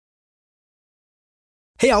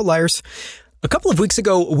Hey Outliers! A couple of weeks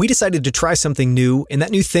ago, we decided to try something new, and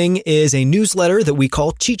that new thing is a newsletter that we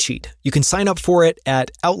call Cheat Sheet. You can sign up for it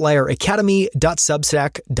at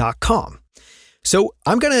outlieracademy.substack.com. So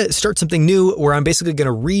I'm going to start something new where I'm basically going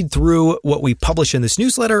to read through what we publish in this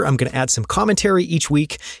newsletter. I'm going to add some commentary each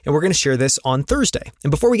week, and we're going to share this on Thursday.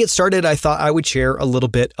 And before we get started, I thought I would share a little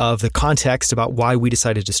bit of the context about why we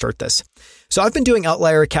decided to start this. So I've been doing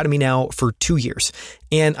Outlier Academy now for 2 years.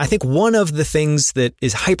 And I think one of the things that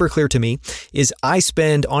is hyper clear to me is I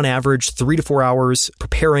spend on average 3 to 4 hours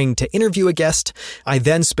preparing to interview a guest. I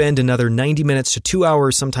then spend another 90 minutes to 2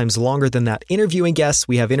 hours, sometimes longer than that, interviewing guests.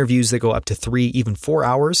 We have interviews that go up to 3, even 4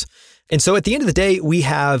 hours. And so at the end of the day, we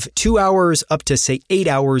have 2 hours up to, say, 8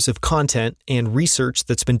 hours of content and research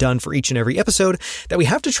that's been done for each and every episode that we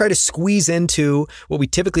have to try to squeeze into what we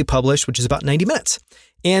typically publish, which is about 90 minutes.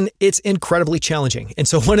 And it's incredibly challenging. And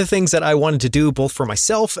so one of the things that I wanted to do, both for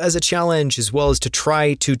myself as a challenge, as well as to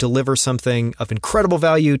try to deliver something of incredible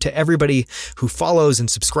value to everybody who follows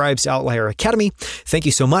and subscribes to Outlier Academy, thank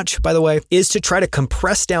you so much, by the way, is to try to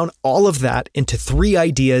compress down all of that into 3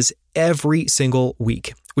 ideas every single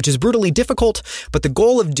week, which is brutally difficult. But the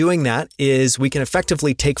goal of doing that is we can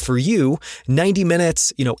effectively take for you 90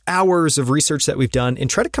 minutes, hours of research that we've done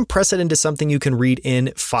and try to compress it into something you can read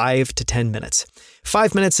in 5 to 10 minutes.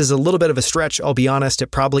 5 minutes is a little bit of a stretch. I'll be honest.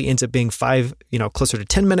 It probably ends up being closer to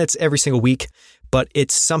 10 minutes every single week, but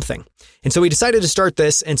it's something. And so we decided to start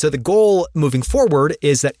this. And so the goal moving forward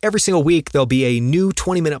is that every single week, there'll be a new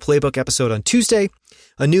 20-minute playbook episode on Tuesday,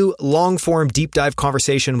 a new long-form deep dive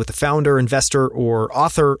conversation with the founder, investor, or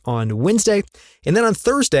author on Wednesday. And then on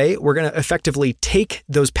Thursday, we're going to effectively take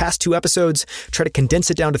those past 2 episodes, try to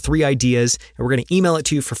condense it down to 3 ideas, and we're going to email it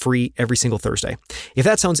to you for free every single Thursday. If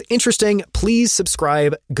that sounds interesting, please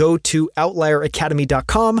subscribe. Go to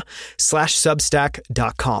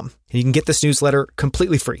outlieracademy.com/substack.com. And you can get this newsletter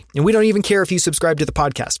completely free. And we don't even care if you subscribe to the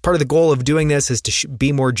podcast. Part of the goal of doing this is to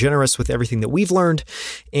be more generous with everything that we've learned,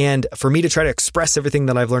 and for me to try to express everything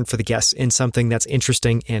that I've learned for the guests in something that's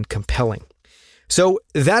interesting and compelling. So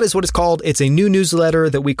that is what it's called. It's a new newsletter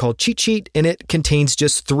that we call Cheat Sheet, and it contains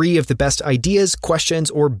just 3 of the best ideas, questions,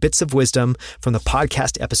 or bits of wisdom from the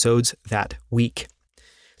podcast episodes that week.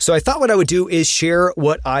 So I thought what I would do is share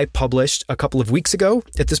what I published a couple of weeks ago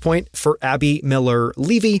at this point for Abby Miller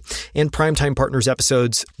Levy and Primetime Partners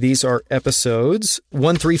episodes. These are episodes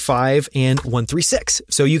 135 and 136.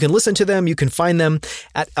 So you can listen to them. You can find them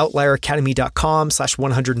at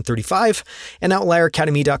outlieracademy.com/135 and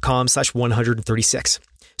outlieracademy.com/136.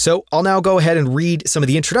 So I'll now go ahead and read some of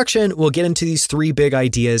the introduction. We'll get into these 3 big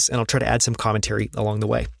ideas, and I'll try to add some commentary along the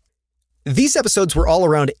way. These episodes were all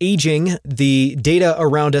around aging, the data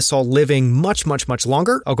around us all living much, much, much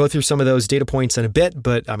longer. I'll go through some of those data points in a bit,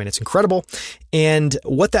 but it's incredible. And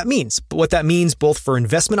what that means both for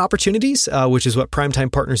investment opportunities, which is what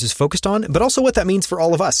Primetime Partners is focused on, but also what that means for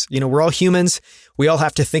all of us. We're all humans. We all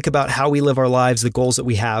have to think about how we live our lives, the goals that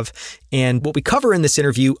we have. And what we cover in this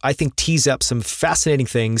interview, I think, tees up some fascinating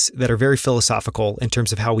things that are very philosophical in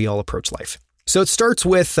terms of how we all approach life. So it starts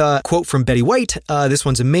with a quote from Betty White. This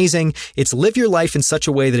one's amazing. It's live your life in such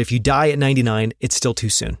a way that if you die at 99, it's still too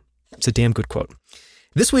soon. It's a damn good quote.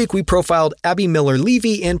 This week, we profiled Abby Miller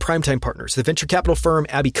Levy and Primetime Partners, the venture capital firm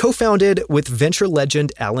Abby co-founded with venture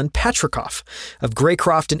legend Alan Patricof of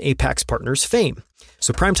Graycroft and Apex Partners fame.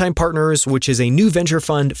 So Primetime Partners, which is a new venture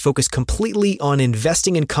fund focused completely on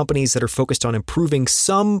investing in companies that are focused on improving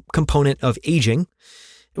some component of aging,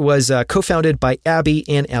 was co-founded by Abby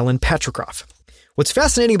and Alan Patricof. What's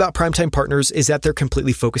fascinating about Primetime Partners is that they're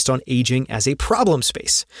completely focused on aging as a problem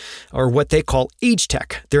space, or what they call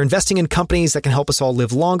AgeTech. They're investing in companies that can help us all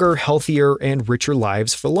live longer, healthier, and richer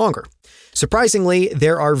lives for longer. Surprisingly,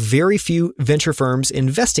 there are very few venture firms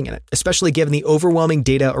investing in it, especially given the overwhelming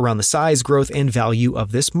data around the size, growth, and value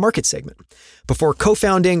of this market segment. Before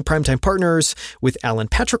co-founding Primetime Partners with Alan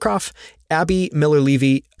Patricof, Abby Miller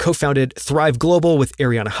Levy co-founded Thrive Global with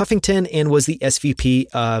Ariana Huffington and was the SVP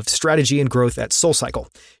of Strategy and Growth at SoulCycle.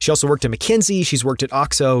 She also worked at McKinsey. She's worked at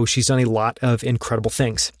Oxo. She's done a lot of incredible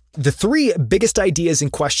things. The 3 biggest ideas and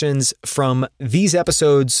questions from these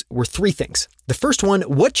episodes were 3 things. The first one,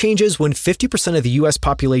 what changes when 50% of the US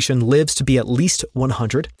population lives to be at least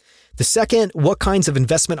 100? The second, what kinds of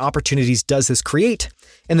investment opportunities does this create?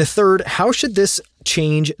 And the third, how should this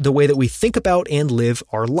change the way that we think about and live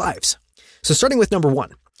our lives? So starting with number 1,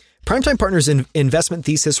 Primetime Partners' investment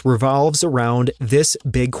thesis revolves around this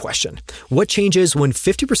big question. What changes when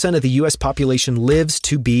 50% of the US population lives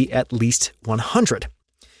to be at least 100?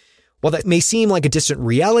 While that may seem like a distant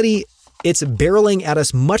reality, it's barreling at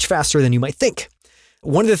us much faster than you might think.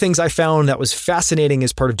 One of the things I found that was fascinating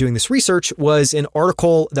as part of doing this research was an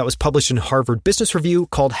article that was published in Harvard Business Review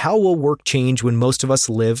called How Will Work Change When Most of Us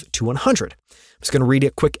Live to 100? I'm just going to read a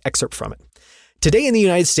quick excerpt from it. Today in the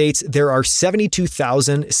United States, there are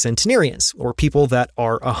 72,000 centenarians, or people that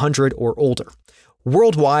are 100 or older.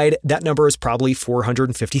 Worldwide, that number is probably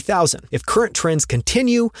 450,000. If current trends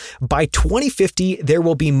continue, by 2050, there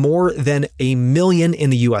will be more than 1 million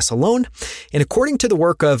in the U.S. alone. And according to the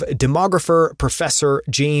work of demographer Professor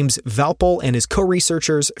James Valpole and his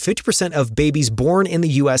co-researchers, 50% of babies born in the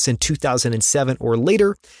U.S. in 2007 or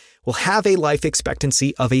later will have a life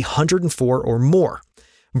expectancy of 104 or more.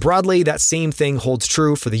 Broadly, that same thing holds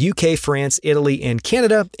true for the UK, France, Italy, and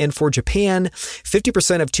Canada. And for Japan,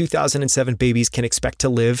 50% of 2007 babies can expect to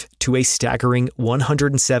live to a staggering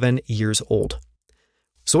 107 years old.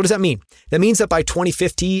 So what does that mean? That means that by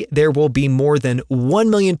 2050, there will be more than 1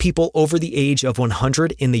 million people over the age of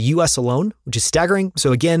 100 in the US alone, which is staggering.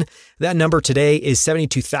 So again, that number today is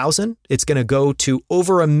 72,000. It's going to go to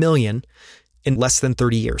over 1 million in less than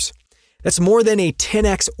 30 years. That's more than a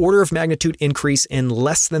 10x order of magnitude increase in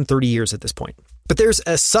less than 30 years at this point. But there's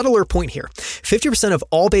a subtler point here. 50% of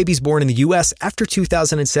all babies born in the US after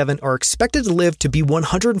 2007 are expected to live to be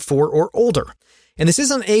 104 or older. And this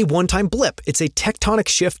isn't a one-time blip. It's a tectonic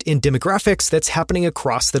shift in demographics that's happening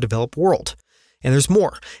across the developed world. And there's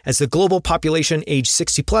more, as the global population age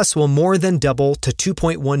 60 plus will more than double to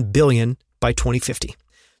 2.1 billion by 2050.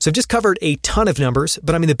 So I've just covered a ton of numbers,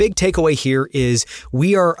 but the big takeaway here is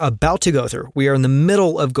we are about to go through, we are in the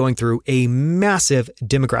middle of going through a massive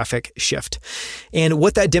demographic shift. And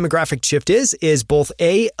what that demographic shift is both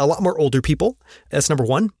a lot more older people. That's number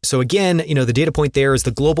one. So again, the data point there is the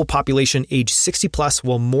global population age 60 plus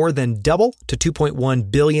will more than double to 2.1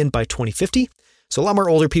 billion by 2050. So a lot more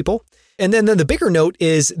older people. And then the bigger note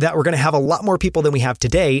is that we're going to have a lot more people than we have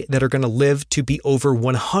today that are going to live to be over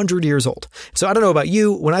 100 years old. So I don't know about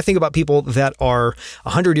you. When I think about people that are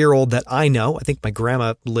 100-year-old that I know, I think my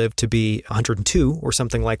grandma lived to be 102 or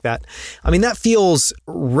something like that. That feels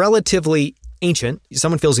relatively ancient.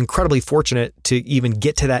 Someone feels incredibly fortunate to even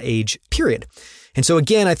get to that age, period. And so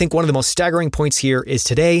again, I think one of the most staggering points here is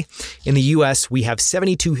today in the US, we have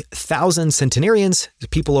 72,000 centenarians,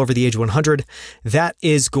 people over the age of 100. That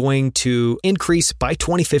is going to increase by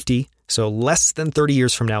 2050, so less than 30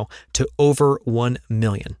 years from now, to over 1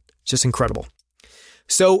 million. Just incredible.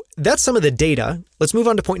 So that's some of the data. Let's move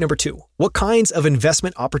on to point number 2. What kinds of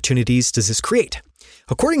investment opportunities does this create?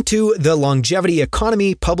 According to The Longevity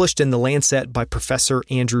Economy, published in The Lancet by Professor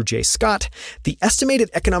Andrew J. Scott, the estimated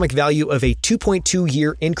economic value of a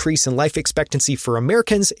 2.2-year increase in life expectancy for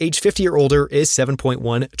Americans age 50 or older is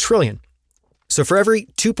 $7.1 trillion. So for every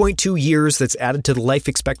 2.2 years that's added to the life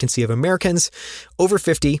expectancy of Americans over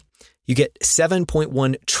 50, you get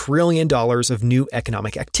 $7.1 trillion of new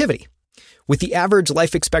economic activity. With the average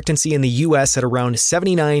life expectancy in the U.S. at around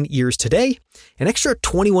 79 years today, an extra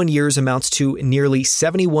 21 years amounts to nearly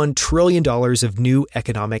 $71 trillion of new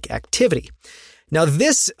economic activity. Now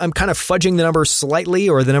this, I'm kind of fudging the numbers slightly,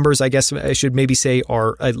 or the numbers, I guess I should maybe say,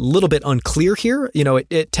 are a little bit unclear here.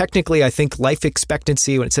 It technically, I think life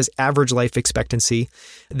expectancy, when it says average life expectancy,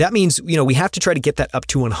 that means, we have to try to get that up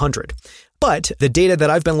to 100. But the data that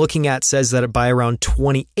I've been looking at says that by around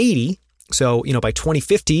 2080, so, by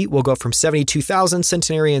 2050, we'll go from 72,000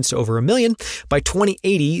 centenarians to over 1 million. By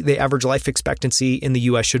 2080, the average life expectancy in the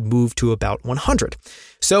U.S. should move to about 100.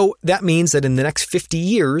 So that means that in the next 50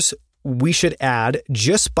 years, we should add,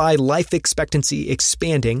 just by life expectancy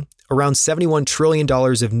expanding, around $71 trillion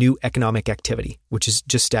of new economic activity, which is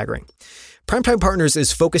just staggering. Primetime Partners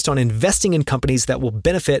is focused on investing in companies that will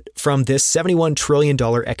benefit from this $71 trillion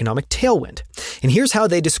economic tailwind. And here's how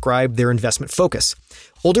they describe their investment focus.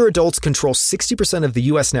 Older adults control 60% of the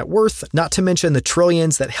U.S. net worth, not to mention the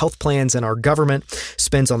trillions that health plans and our government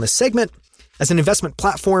spends on this segment. As an investment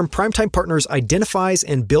platform, Primetime Partners identifies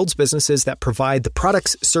and builds businesses that provide the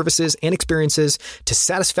products, services, and experiences to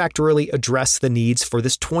satisfactorily address the needs for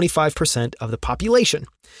this 25% of the population.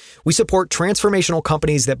 We support transformational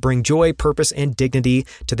companies that bring joy, purpose, and dignity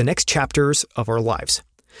to the next chapters of our lives.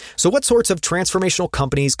 So what sorts of transformational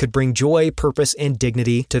companies could bring joy, purpose, and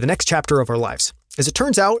dignity to the next chapter of our lives? As it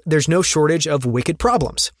turns out, there's no shortage of wicked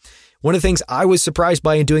problems. One of the things I was surprised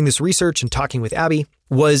by in doing this research and talking with Abby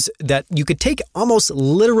was that you could take almost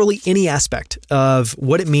literally any aspect of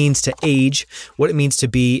what it means to age, what it means to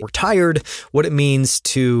be retired, what it means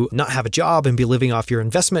to not have a job and be living off your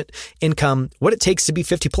investment income, what it takes to be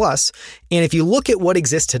 50 plus. And if you look at what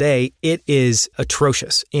exists today, it is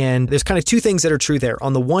atrocious. And there's kind of two things that are true there.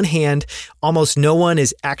 On the one hand, almost no one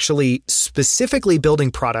is actually specifically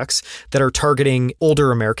building products that are targeting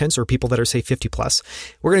older Americans or people that are, say, 50 plus.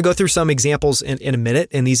 We're going to go through some examples in a minute,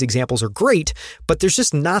 and these examples are great, but there's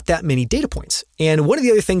just not that many data points. And one of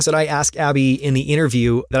the other things that I asked Abby in the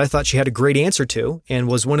interview that I thought she had a great answer to, and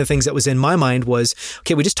was one of the things that was in my mind was,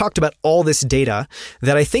 okay, we just talked about all this data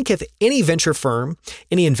that I think if any venture firm,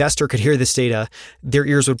 any investor could hear this data, their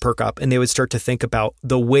ears would perk up and they would start to think about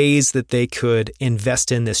the ways that they could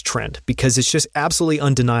invest in this trend, because it's just absolutely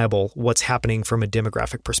undeniable what's happening from a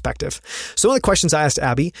demographic perspective. So one of the questions I asked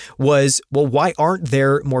Abby was, well, why aren't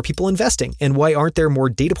there more people investing? And why aren't there more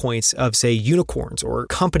data points of, say, unicorns or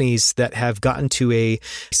companies that have gotten to a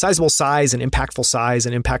sizable size and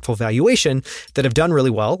impactful valuation that have done really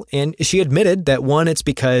well? And she admitted that, one, it's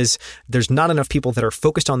because there's not enough people that are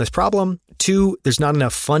focused on this problem. Two, there's not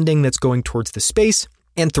enough funding that's going towards the space.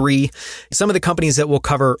 And three, some of the companies that we'll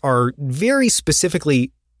cover are very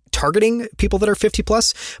specifically targeting people that are 50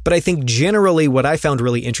 plus. But I think generally what I found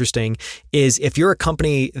really interesting is if you're a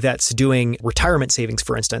company that's doing retirement savings,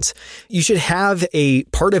 for instance, you should have a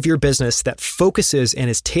part of your business that focuses and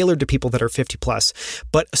is tailored to people that are 50 plus.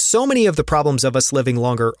 But so many of the problems of us living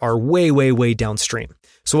longer are way, way, way downstream.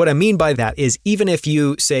 So what I mean by that is even if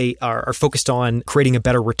you, say, are focused on creating a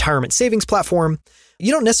better retirement savings platform,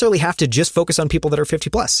 you don't necessarily have to just focus on people that are 50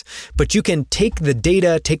 plus, but you can take the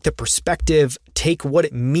data, take the perspective, take what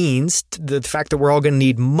it means, the fact that we're all going to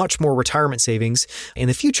need much more retirement savings in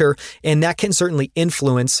the future, and that can certainly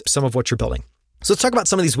influence some of what you're building. So let's talk about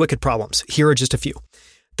some of these wicked problems. Here are just a few.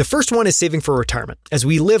 The first one is saving for retirement. As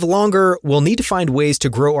we live longer, we'll need to find ways to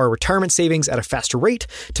grow our retirement savings at a faster rate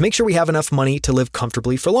to make sure we have enough money to live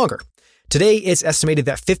comfortably for longer. Today, it's estimated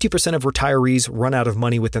that 50% of retirees run out of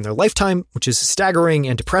money within their lifetime, which is staggering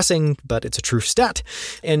and depressing, but it's a true stat.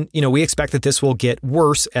 And, we expect that this will get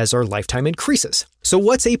worse as our lifetime increases. So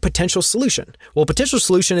what's a potential solution? Well, a potential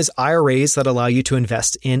solution is IRAs that allow you to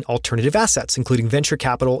invest in alternative assets, including venture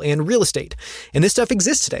capital and real estate. And this stuff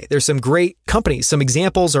exists today. There's some great companies. Some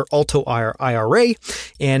examples are Alto IRA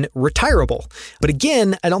and Retirable. But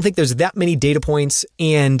again, I don't think there's that many data points.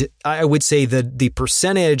 And I would say that the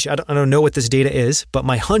percentage, I don't know what this data is, but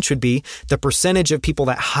my hunch would be the percentage of people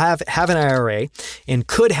that have an IRA and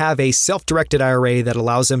could have a self-directed IRA that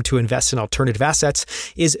allows them to invest in alternative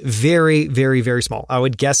assets is very, very, very small. I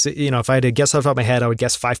would guess, if I had to guess off the top of my head, I would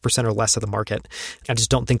guess 5% or less of the market. I just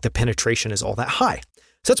don't think the penetration is all that high.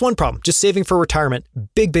 So that's one problem. Just saving for retirement,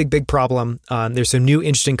 big, big, big problem. There's some new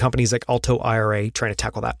interesting companies like Alto IRA trying to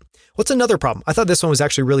tackle that. What's another problem? I thought this one was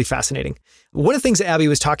actually really fascinating. One of the things that Abby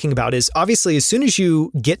was talking about is obviously as soon as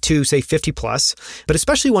you get to, say, 50 plus, but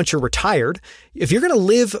especially once you're retired, if you're going to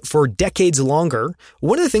live for decades longer,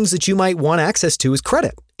 one of the things that you might want access to is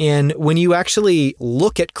credit. And when you actually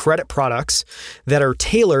look at credit products that are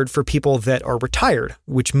tailored for people that are retired,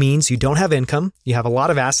 which means you don't have income, you have a lot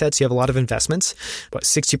of assets, you have a lot of investments, but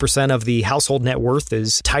 60% of the household net worth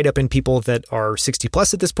is tied up in people that are 60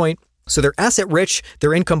 plus at this point. So they're asset rich,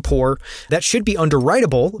 they're income poor. That should be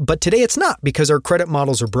underwritable, but today it's not because our credit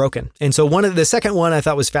models are broken. And so the second one I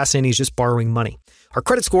thought was fascinating is just borrowing money. Our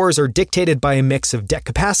credit scores are dictated by a mix of debt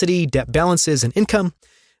capacity, debt balances, and income.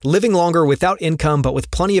 Living longer without income but with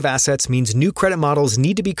plenty of assets means new credit models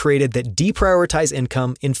need to be created that deprioritize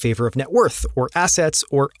income in favor of net worth or assets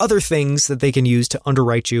or other things that they can use to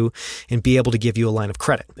underwrite you and be able to give you a line of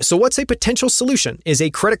credit. So what's a potential solution? Is a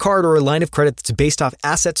credit card or a line of credit that's based off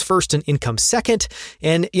assets first and income second?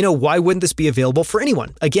 And, why wouldn't this be available for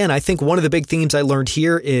anyone? Again, I think one of the big themes I learned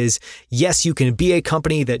here is, yes, you can be a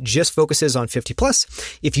company that just focuses on 50 plus.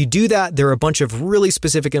 If you do that, there are a bunch of really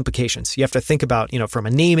specific implications. You have to think about, from a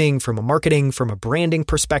naming, from a marketing, from a branding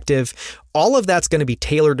perspective, all of that's going to be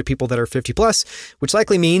tailored to people that are 50 plus, which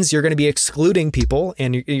likely means you're going to be excluding people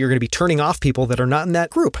and you're going to be turning off people that are not in that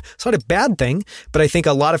group. It's not a bad thing, but I think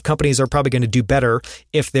a lot of companies are probably going to do better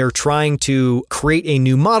if they're trying to create a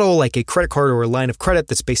new model like a credit card or a line of credit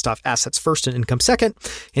that's based off assets first and income second,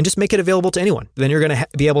 and just make it available to anyone. Then you're going to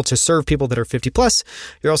be able to serve people that are 50 plus.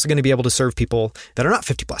 You're also going to be able to serve people that are not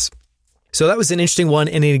 50 plus. So that was an interesting one.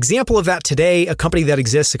 And an example of that today, a company that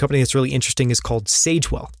exists, a company that's really interesting is called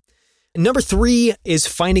Sagewell. Number 3 is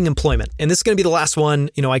finding employment. And this is going to be the last one.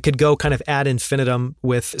 I could go kind of ad infinitum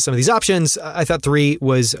with some of these options. I thought 3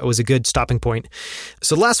 was a good stopping point.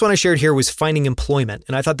 So the last one I shared here was finding employment.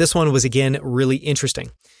 And I thought this one was, again, really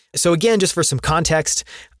interesting. So again, just for some context,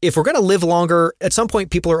 if we're going to live longer, at some point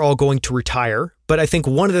people are all going to retire. But I think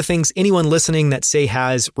one of the things anyone listening that say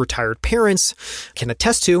has retired parents can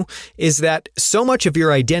attest to is that so much of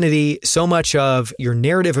your identity, so much of your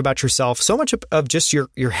narrative about yourself, so much of just your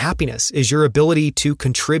happiness is your ability to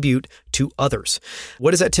contribute to others.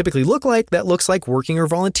 What does that typically look like? That looks like working or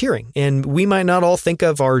volunteering. And we might not all think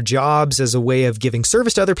of our jobs as a way of giving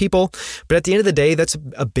service to other people, but at the end of the day, that's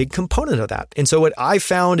a big component of that. And so what I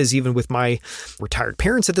found is even with my retired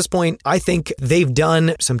parents at this point, I think they've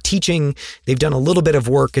done some teaching, they've done a little bit of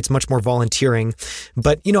work. It's much more volunteering.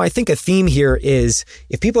 But, I think a theme here is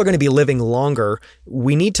if people are going to be living longer,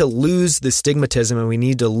 we need to lose the stigmatism and we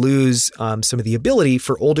need to lose some of the ability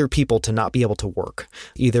for older people to not be able to work,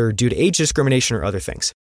 either due to age discrimination or other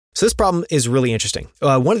things. So this problem is really interesting.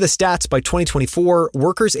 One of the stats by 2024,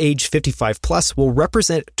 workers age 55 plus will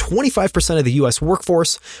represent 25% of the U.S.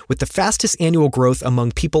 workforce with the fastest annual growth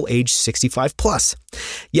among people aged 65 plus.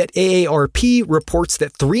 Yet AARP reports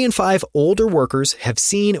that 3 in 5 older workers have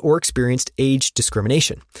seen or experienced age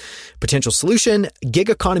discrimination. Potential solution, gig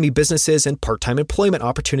economy businesses and part-time employment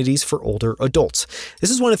opportunities for older adults. This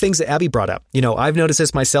is one of the things that Abby brought up. I've noticed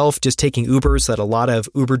this myself just taking Ubers, that a lot of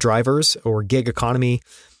Uber drivers or gig economy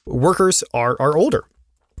workers are older.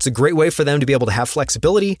 It's a great way for them to be able to have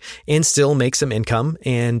flexibility and still make some income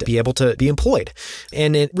and be able to be employed.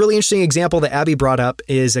 And a really interesting example that Abby brought up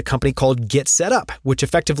is a company called Get Set Up, which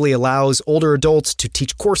effectively allows older adults to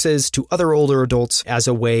teach courses to other older adults as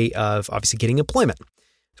a way of obviously getting employment.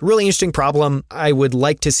 Really interesting problem. I would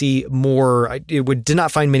like to see more. Did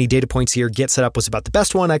not find many data points here. Get Set Up was about the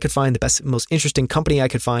best one I could find, the best, most interesting company I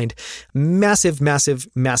could find. Massive, massive,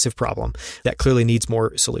 massive problem that clearly needs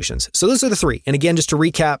more solutions. So those are the 3. And again, just to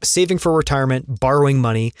recap, saving for retirement, borrowing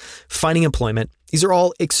money, finding employment. These are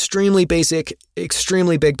all extremely basic,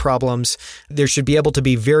 extremely big problems. There should be able to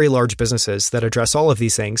be very large businesses that address all of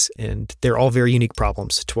these things, and they're all very unique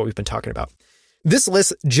problems to what we've been talking about. This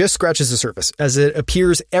list just scratches the surface, as it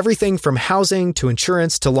appears everything from housing to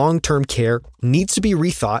insurance to long-term care needs to be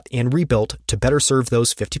rethought and rebuilt to better serve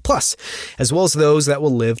those 50 plus, as well as those that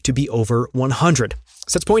will live to be over 100.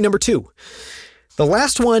 So that's point number 2. The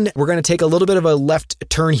last one, we're going to take a little bit of a left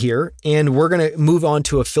turn here, and we're going to move on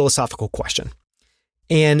to a philosophical question.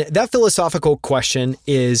 And that philosophical question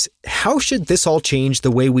is, how should this all change the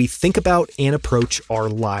way we think about and approach our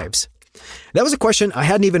lives? That was a question I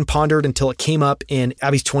hadn't even pondered until it came up in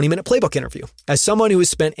Abby's 20-minute playbook interview. As someone who has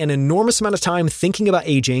spent an enormous amount of time thinking about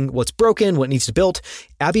aging, what's broken, what needs to be built,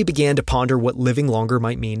 Abby began to ponder what living longer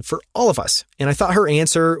might mean for all of us. And I thought her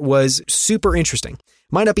answer was super interesting.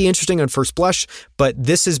 Might not be interesting on first blush, but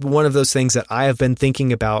this is one of those things that I have been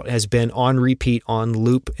thinking about, has been on repeat, on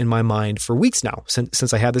loop in my mind for weeks now,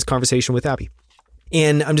 since I had this conversation with Abby.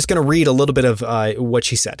 And I'm just going to read a little bit of what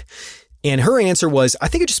she said. And her answer was, I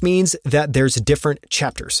think it just means that there's different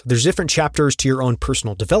chapters. There's different chapters to your own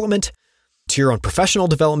personal development, to your own professional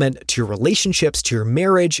development, to your relationships, to your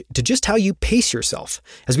marriage, to just how you pace yourself.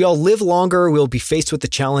 As we all live longer, we'll be faced with the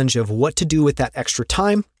challenge of what to do with that extra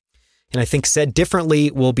time. And I think said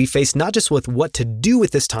differently, we'll be faced not just with what to do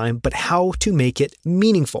with this time, but how to make it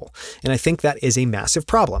meaningful. And I think that is a massive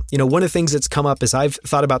problem. One of the things that's come up as I've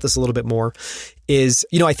thought about this a little bit more is,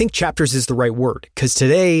 I think chapters is the right word, because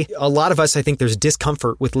today, a lot of us, I think there's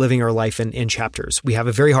discomfort with living our life in chapters. We have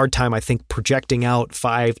a very hard time, I think, projecting out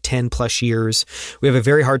 5, 10 plus years. We have a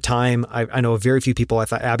very hard time. I know very few people. I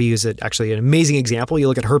thought Abby is actually an amazing example. You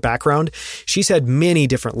look at her background. She's had many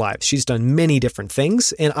different lives. She's done many different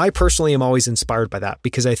things. And I personally am always inspired by that,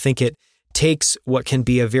 because I think it takes what can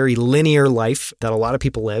be a very linear life that a lot of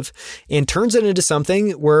people live and turns it into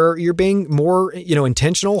something where you're being more,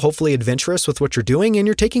 intentional, hopefully adventurous with what you're doing, and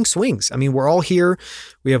you're taking swings. I mean, we're all here.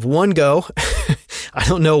 We have one go. I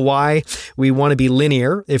don't know why we want to be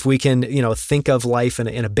linear if we can, think of life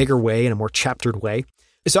in a bigger way, in a more chaptered way.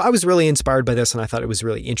 So I was really inspired by this, and I thought it was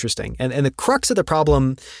really interesting. And the crux of the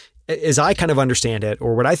problem, as I kind of understand it,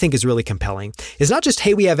 or what I think is really compelling, is not just,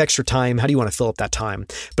 hey, we have extra time, how do you want to fill up that time?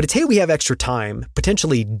 But it's, hey, we have extra time,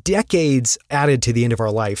 potentially decades added to the end of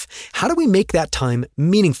our life. How do we make that time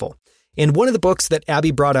meaningful? And one of the books that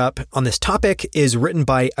Abby brought up on this topic is written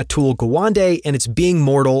by Atul Gawande, and it's Being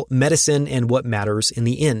Mortal, Medicine and What Matters in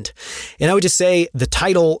the End. And I would just say the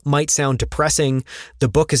title might sound depressing. The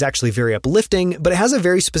book is actually very uplifting, but it has a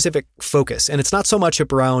very specific focus. And it's not so much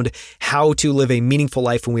around how to live a meaningful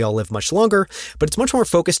life when we all live much longer, but it's much more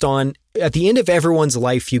focused on, at the end of everyone's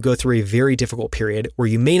life, you go through a very difficult period where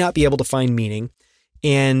you may not be able to find meaning.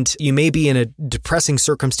 and you may be in a depressing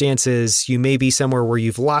circumstances. You may be somewhere where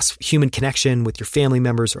you've lost human connection with your family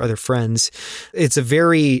members or other friends. It's a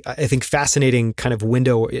very, I think, fascinating kind of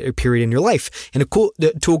window period in your life. And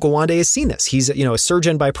Atul Gawande has seen this. He's, a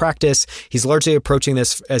surgeon by practice. He's largely approaching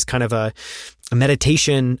this as kind of a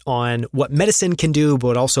meditation on what medicine can do,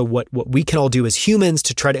 but also what we can all do as humans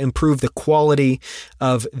to try to improve the quality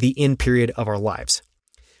of the end period of our lives.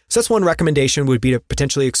 So that's one recommendation, would be to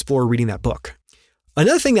potentially explore reading that book.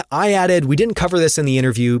 Another thing that I added, we didn't cover this in the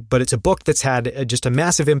interview, but it's a book that's had just a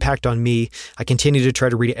massive impact on me. I continue to try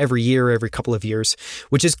to read it every year, every couple of years,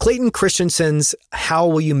 which is Clayton Christensen's How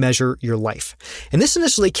Will You Measure Your Life? And this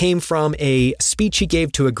initially came from a speech he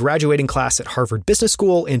gave to a graduating class at Harvard Business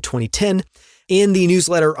School in 2010. In the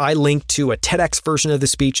newsletter, I linked to a TEDx version of the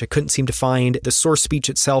speech. I couldn't seem to find the source speech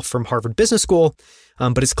itself from Harvard Business School.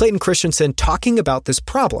 But it's Clayton Christensen talking about this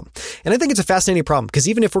problem. And I think it's a fascinating problem because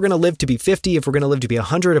even if we're going to live to be 50, if we're going to live to be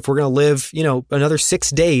 100, if we're going to live, another 6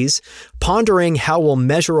 days, pondering how we'll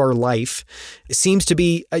measure our life seems to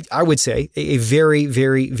be, I would say, a very,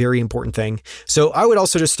 very, very important thing. So I would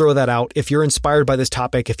also just throw that out. If you're inspired by this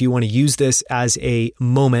topic, if you want to use this as a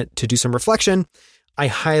moment to do some reflection, I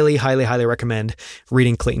highly, highly, highly recommend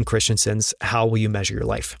reading Clayton Christensen's How Will You Measure Your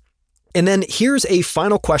Life? And then here's a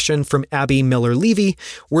final question from Abby Miller-Levy,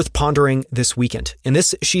 worth pondering this weekend. And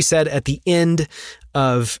this, she said at the end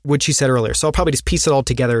of what she said earlier. So I'll probably just piece it all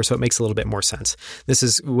together so it makes a little bit more sense.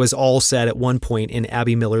 This was all said at one point in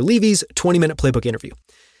Abby Miller-Levy's 20-minute playbook interview.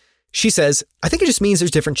 She says, I think it just means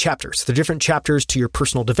there's different chapters. There are different chapters to your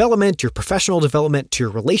personal development, your professional development, to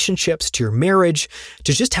your relationships, to your marriage,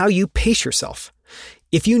 to just how you pace yourself.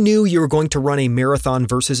 If you knew you were going to run a marathon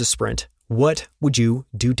versus a sprint, what would you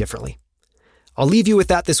do differently? I'll leave you with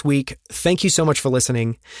that this week. Thank you so much for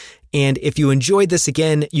listening. And if you enjoyed this,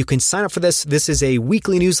 again, you can sign up for this. This is a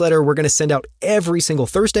weekly newsletter we're going to send out every single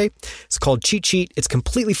Thursday. It's called Cheat Sheet. It's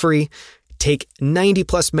completely free. Take 90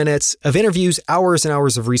 plus minutes of interviews, hours and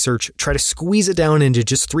hours of research. Try to squeeze it down into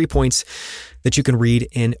just 3 points that you can read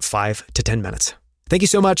in 5 to 10 minutes. Thank you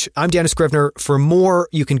so much. I'm Denis Scrivener. For more,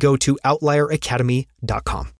 you can go to outlieracademy.com.